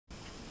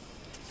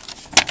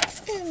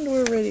And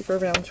we're ready for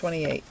round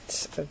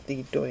 28 of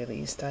the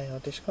Doily style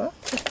dishcloth.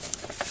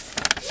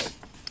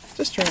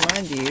 Just to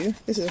remind you,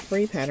 this is a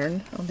free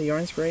pattern on the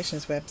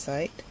Yarnspirations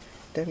website,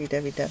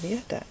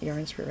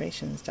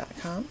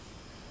 www.yarnspirations.com.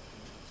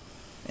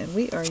 And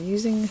we are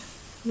using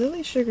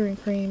Lily Sugar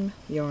and Cream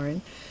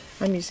yarn.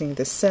 I'm using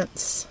the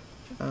Scents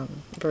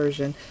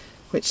version,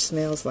 which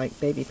smells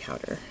like baby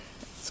powder.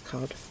 It's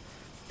called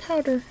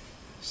Powder.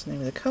 It's the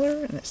name of the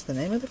color, and it's the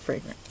name of the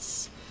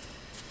fragrance.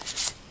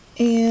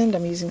 And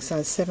I'm using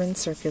size 7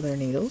 circular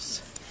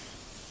needles,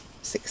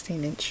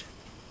 16-inch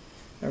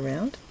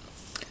around.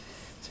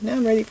 So now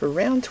I'm ready for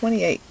round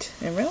 28.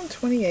 And round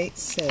 28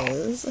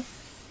 says,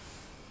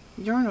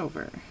 yarn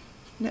over,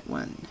 knit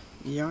 1,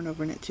 yarn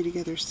over, knit 2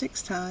 together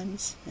 6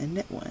 times, and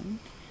knit 1,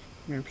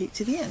 and repeat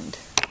to the end.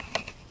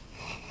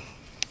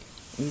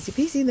 Easy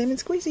peasy, lemon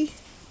squeezy.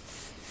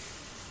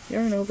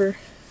 Yarn over,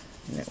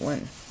 knit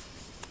 1,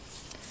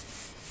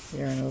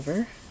 yarn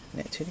over,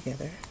 knit 2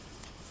 together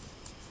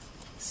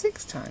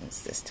 6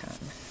 times this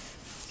time.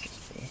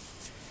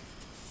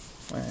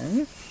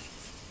 1,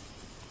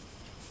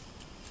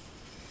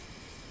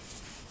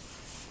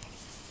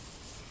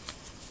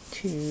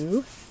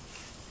 2,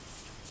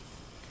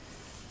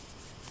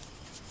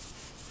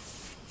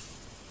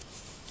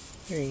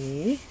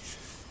 3,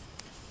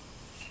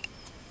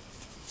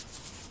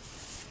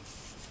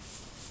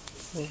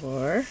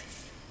 4,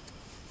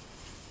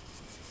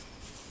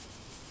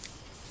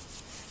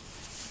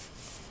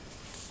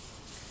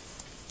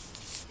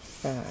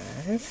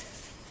 5,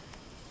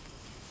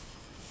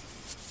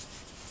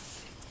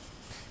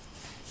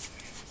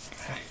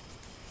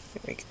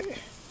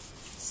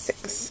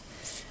 6.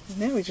 And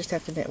now we just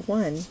have to knit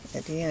 1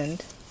 at the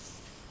end,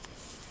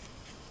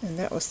 and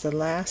that was the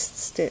last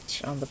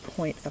stitch on the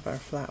point of our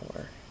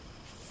flower.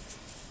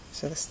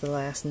 So that's the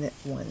last knit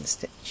 1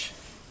 stitch.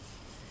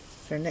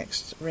 Our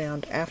next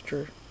round,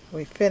 after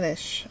we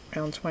finish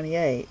round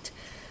 28,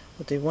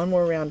 we'll do one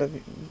more round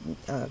of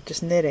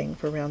just knitting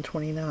for round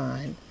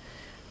 29,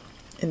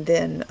 and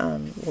then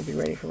we'll be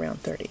ready for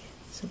round 30.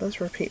 So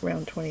let's repeat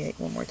round 28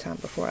 one more time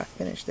before I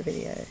finish the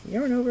video.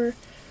 Yarn over,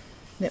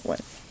 knit 1,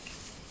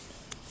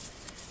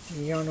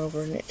 yarn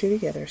over, knit 2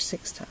 together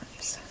 6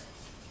 times.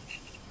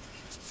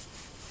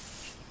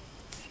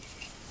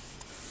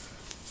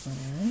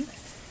 1,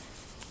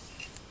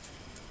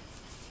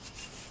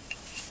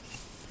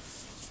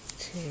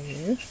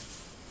 2,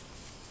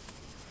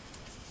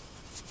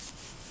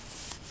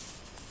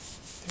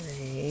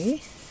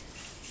 3,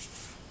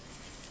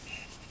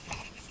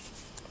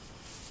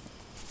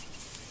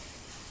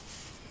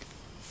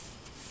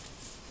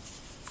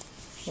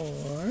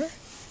 4,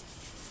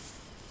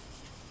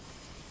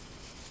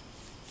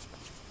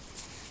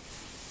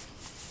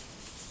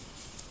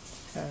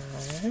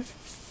 5,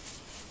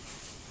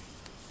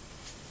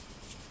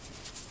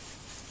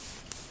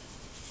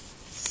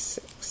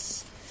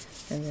 6,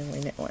 and then we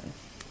knit 1.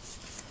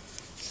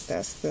 So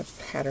that's the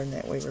pattern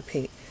that we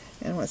repeat.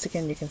 And once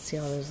again, you can see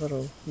all those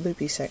little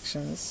loopy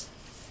sections,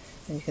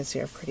 and you can see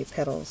our pretty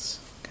petals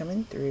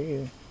coming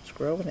through. It's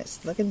growing,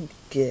 it's looking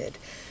good.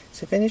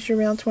 So finish your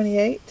round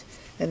 28,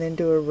 and then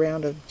do a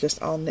round of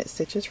just all knit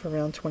stitches for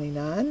round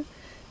 29,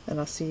 and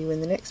I'll see you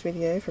in the next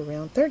video for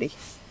round 30.